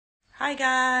Hi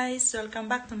guys! Welcome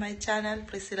back to my channel,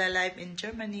 Priscila Live in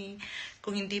Germany.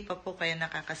 Kung hindi pa po kayo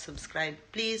nakaka-subscribe,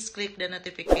 please click the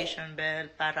notification bell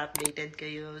para updated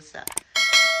kayo sa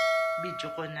video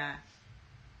ko na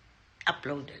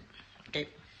uploaded. Okay?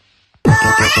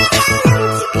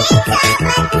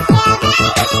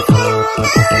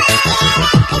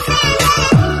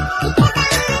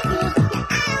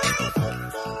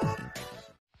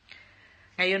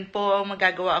 Ngayon po,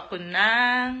 magagawa ako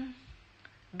ng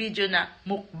video na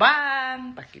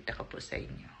mukbang. Pakita ko po sa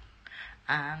inyo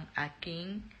ang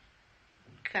aking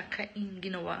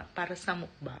ginawa para sa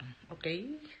mukbang.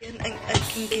 Okay? Yan ang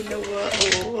aking ginawa.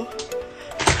 Oh.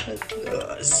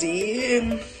 See?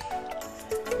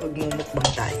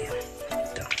 Magmumukbang tayo.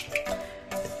 Ito.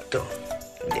 Ito.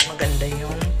 Hindi maganda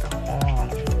yung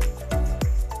tahong.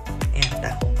 Ayan,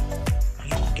 tahong.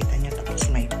 Ayan, makita nyo.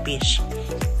 Tapos may fish.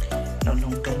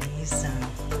 Longganisa.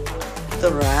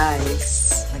 Ito, rice.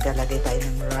 Naglalagay tayo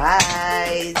ng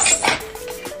rice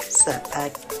sa akin.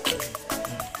 Okay.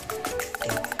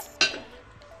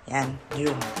 Yan,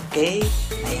 yun. Okay?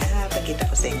 Ayan, pagkita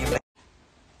ko sa inyo.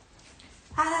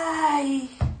 Hi!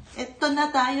 Ito na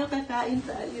tayo, kakain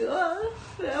tayo.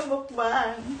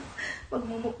 Mukbang.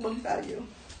 Magmumukbang tayo.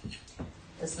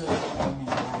 Tapos lagay tayo ng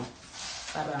light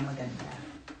para maganda.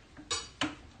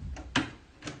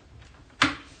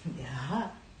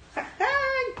 Yeah.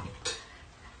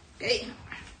 Okay.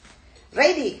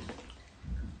 Ready.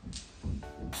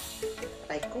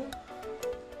 Try ko.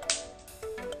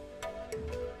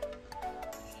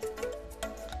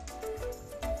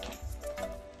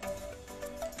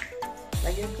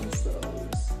 Lagyan ko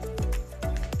sauce.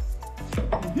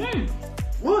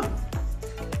 Good.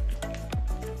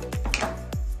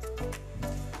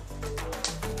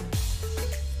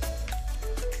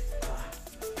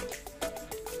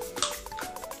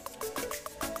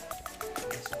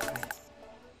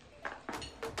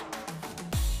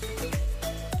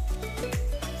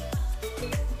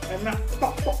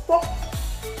 Pok, pok, pok.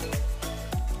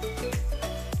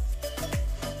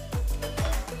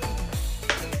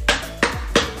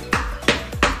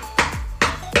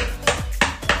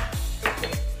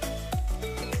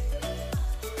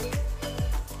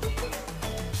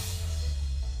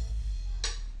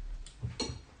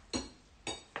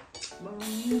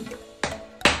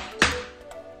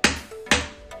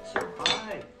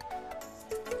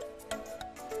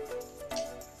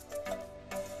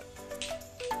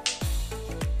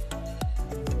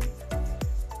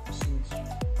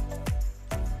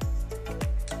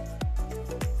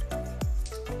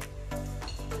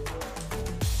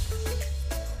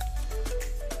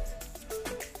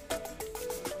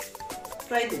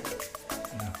 Try this.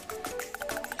 Yeah.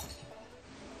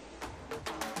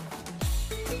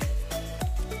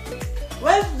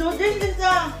 Well, do this is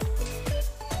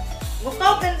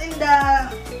open in the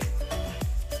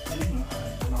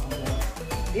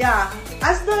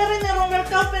as the Renero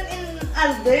open in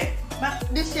Alde, but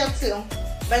this yaksyo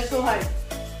by so hard.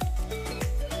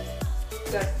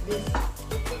 Just this.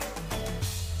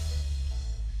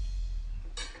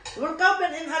 Work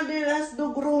open in Alde has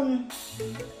do grown.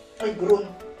 Ay, grown.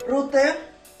 Rute.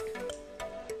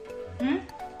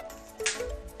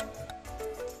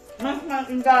 Mas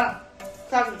maganda.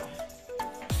 Sabi.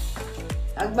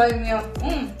 Agbay niyo.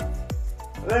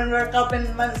 When we're cooking,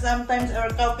 sometimes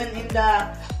we're cooking in the,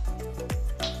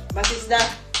 what is that?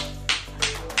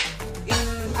 In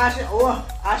Asia. Oh,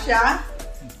 Asia.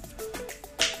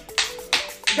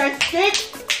 The stick.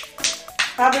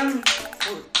 Parang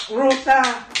rosa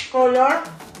color.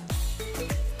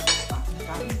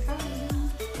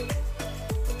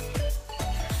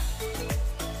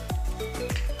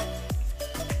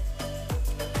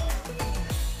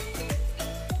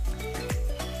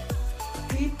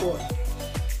 People.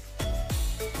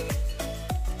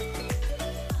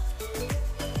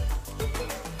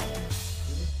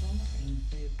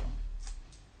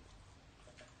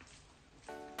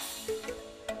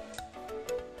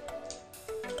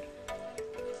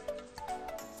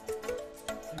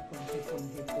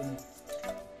 Hipon.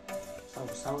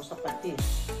 Sausaw sa patis.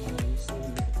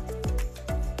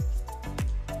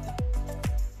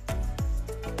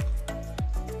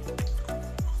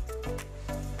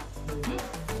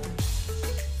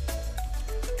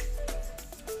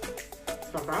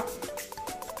 Sarap.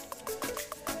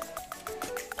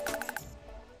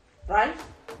 Rice.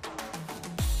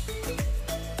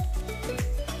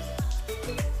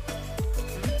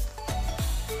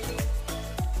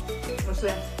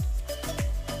 Masaya.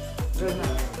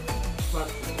 Ganun.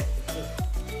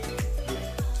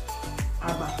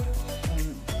 Aba.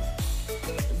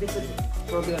 Bisit.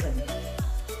 Problem.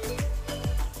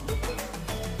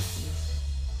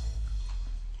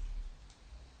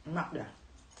 Makda.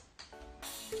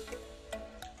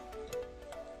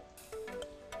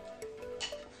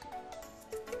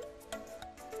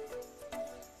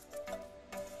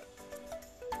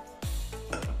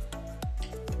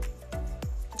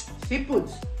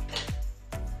 Seafoods.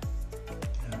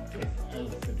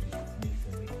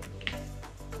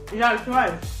 Yeah, it's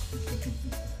right.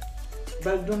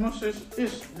 But the most is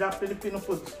the Filipino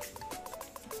food.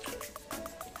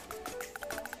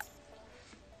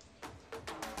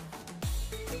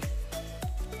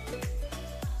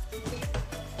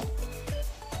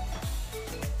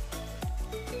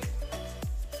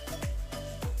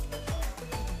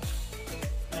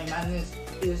 My man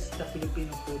is the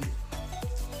Filipino food.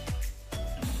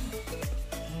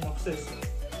 Moses.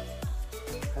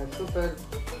 Super.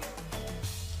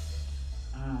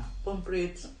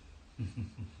 Pomfrits.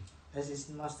 This is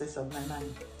most of my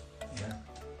mind. Yeah.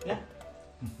 Yeah.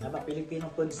 Never Filipino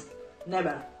foods.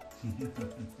 Never.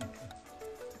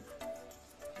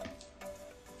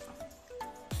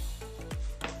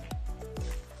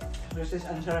 This is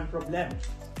answering problem.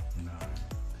 No,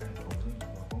 kein Problem.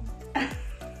 Warum?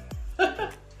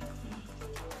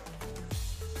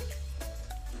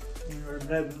 You're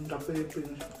driving the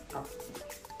Philippines up.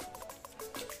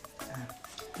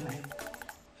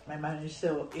 My man is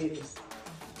so is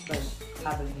first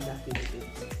having in the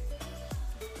Philippines.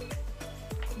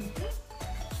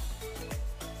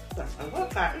 Tapos ang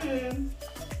kakain.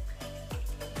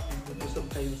 Busog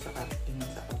kayo sa tingin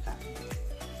sa pagkain.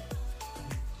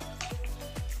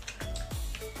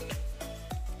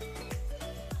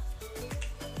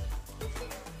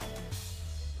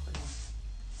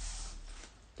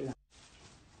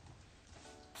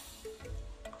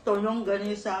 Ito yung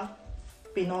longganisa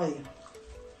Pinoy.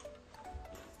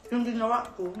 Yung ginawa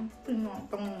ko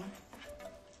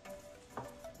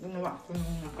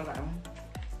nung nakaraang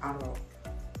araw.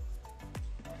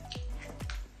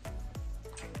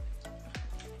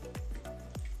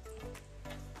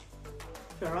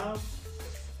 Sarap.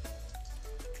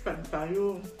 Pan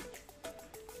tayo.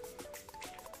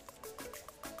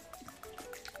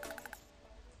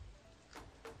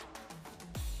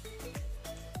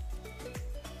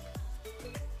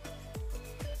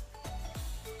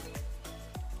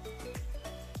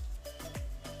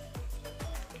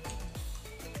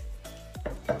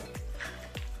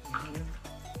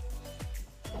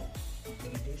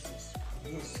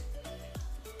 Yes.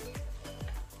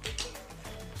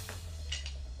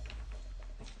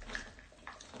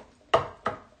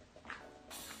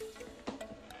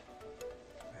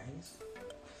 Rice.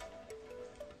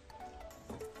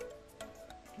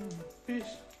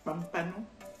 Fish. Pampano.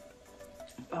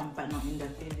 Pampano in the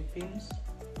Philippines.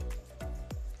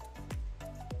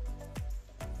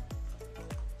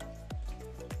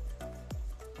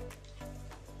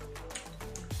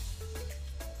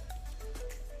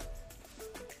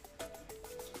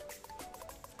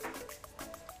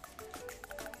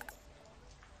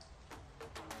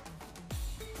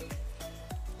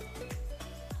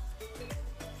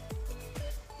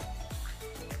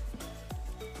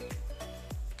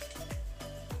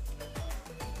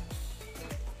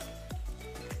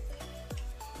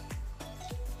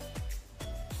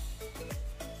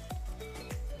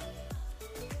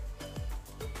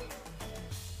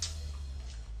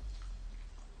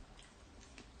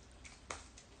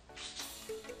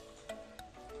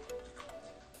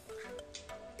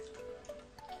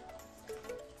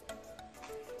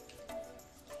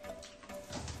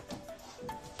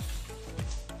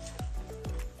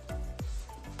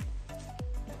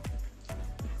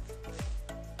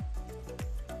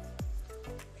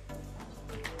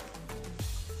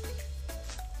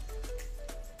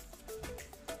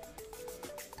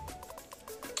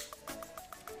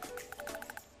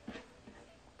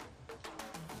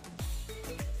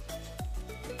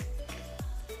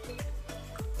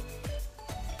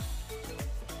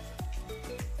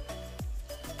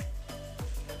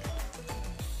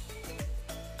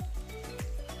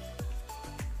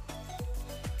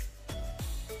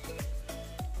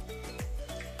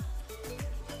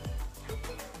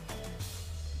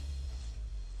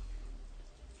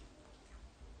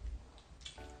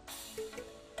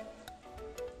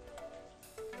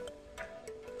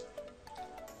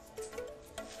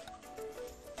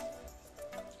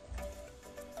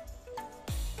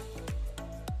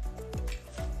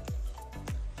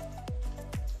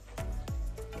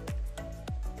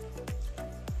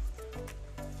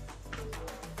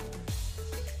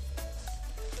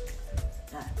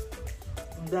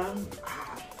 Done.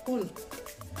 Cool.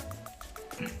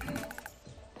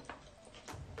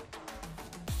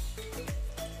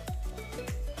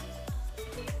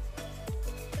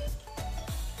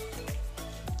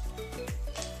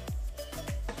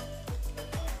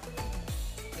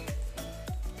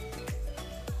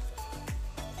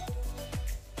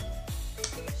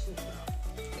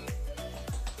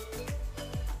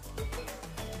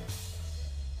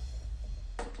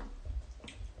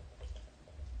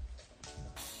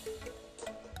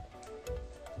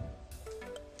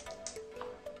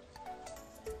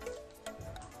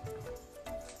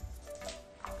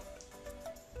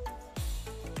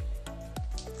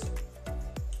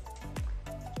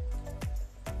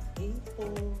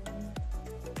 hipon.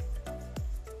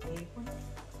 Hipon.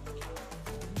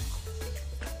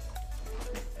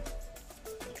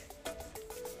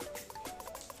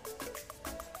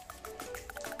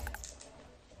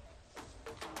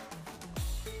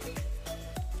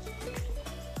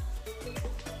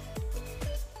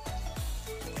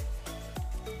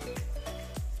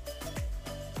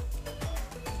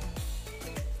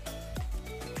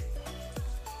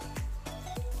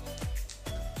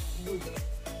 Good.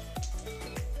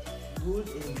 Good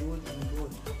and good and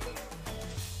good.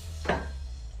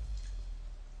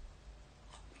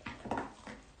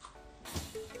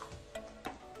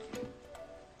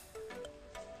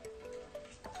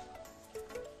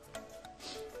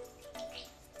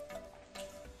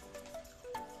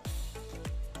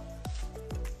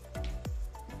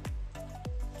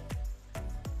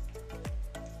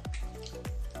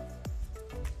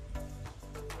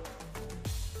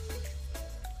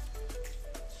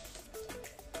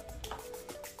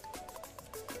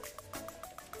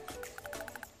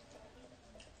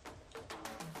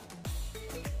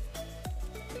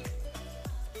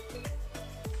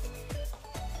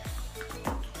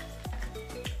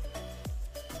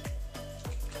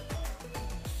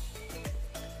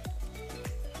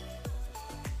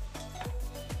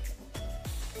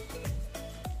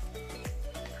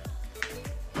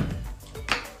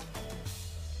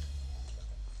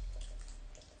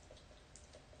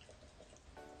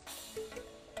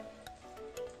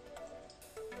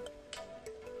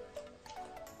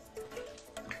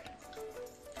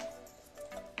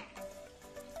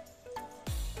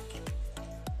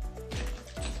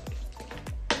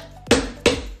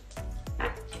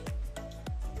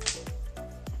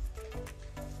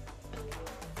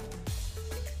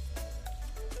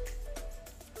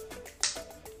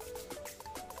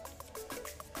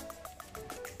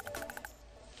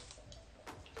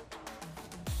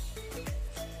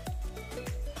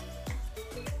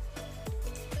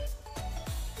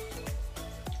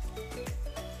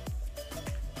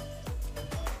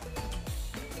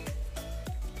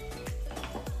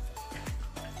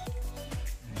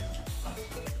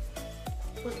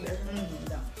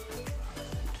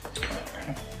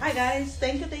 Hi guys,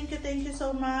 thank you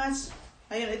so much.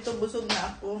 Ayun, ito busog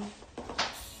na ako.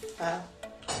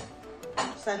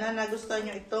 Sana nagustuhan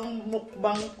nyo itong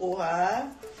mukbang ko,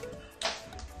 ha.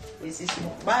 This is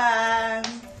mukbang.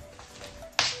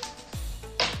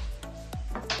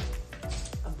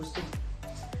 Busog.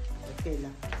 Okay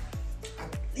lang.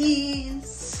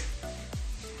 Please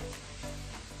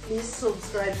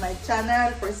subscribe my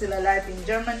channel, Priscila Life in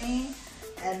Germany.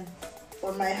 And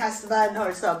for my husband,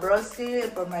 Horsa Broski,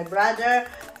 for my brother,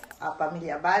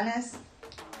 Pamilya Banes,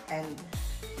 and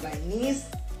my niece,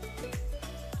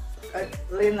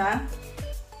 Lina.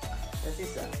 That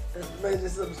is please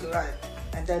subscribe.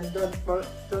 And then don't forget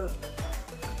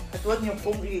at huwag niyo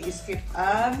pong i-skip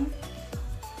ang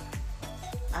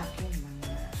aking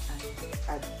mga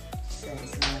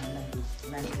AdSense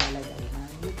na nilalagay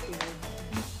ng YouTube.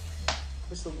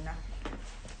 Busog na.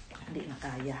 Hindi na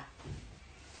kaya.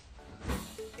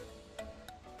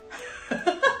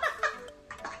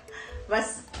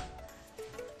 What's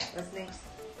next?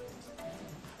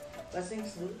 What's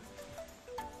next, dude?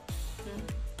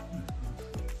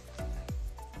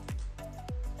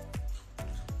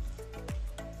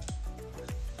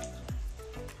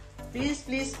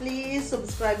 Please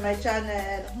subscribe my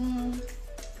channel.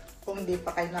 Kung hindi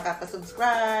pa kayo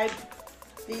nakaka-subscribe,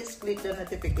 please click the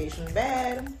notification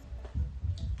bell.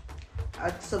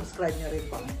 At subscribe nyo rin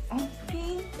po ang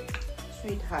pink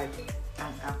sweetheart,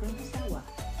 ang aking asawa,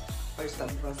 or sa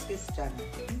Broski's channel.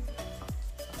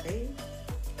 Okay?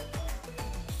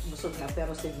 Busog na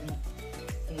pero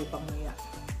hindi pang muya.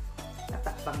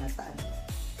 Pangataan.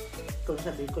 Kung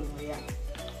sabi ko muya.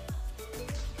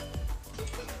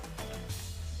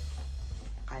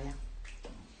 Kaya.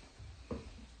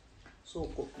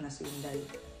 Suko na si Inday.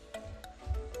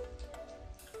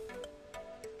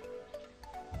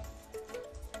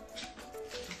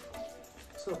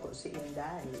 Suko si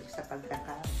Inday sa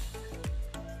pagkakain.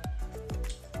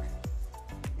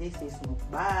 This is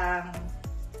mukbang.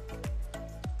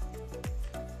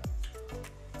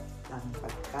 Ang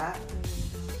pagkain.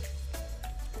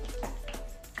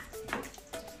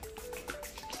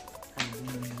 Ang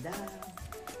linda.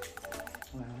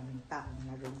 Maraming taong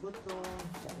nagugutom.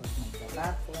 Dahil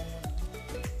magkatapon.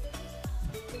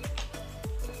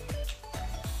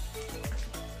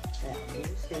 Kaya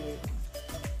busin.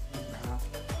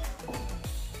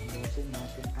 Busin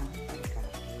natin ang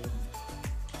pagkain.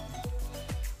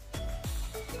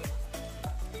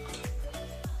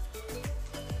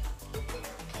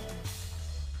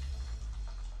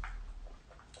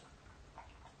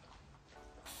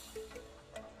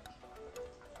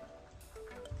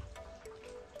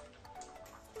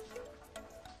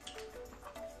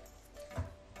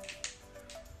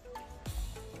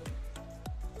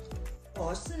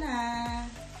 Pause na.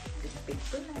 Repeat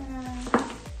ko na.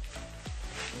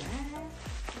 Yan.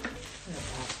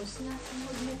 Natapos na akong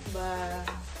mag-mukbang.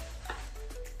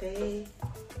 Okay.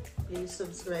 Please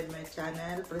subscribe my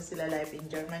channel, Priscila Life in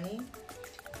Germany.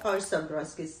 Or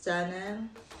Sobroski's channel,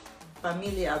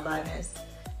 Pamilya Abanes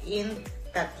in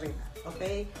Katrina.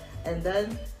 Okay? And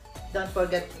then, don't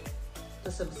forget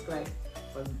to subscribe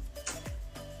for me.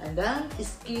 And then,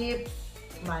 skip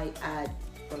my ad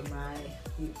for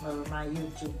my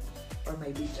YouTube or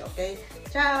my video. Okay?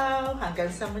 Ciao!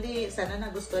 Hanggang sa muli. Sana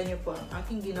nagustuhan niyo po ang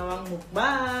aking ginawang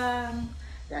mukbang.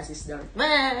 That is the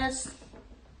best!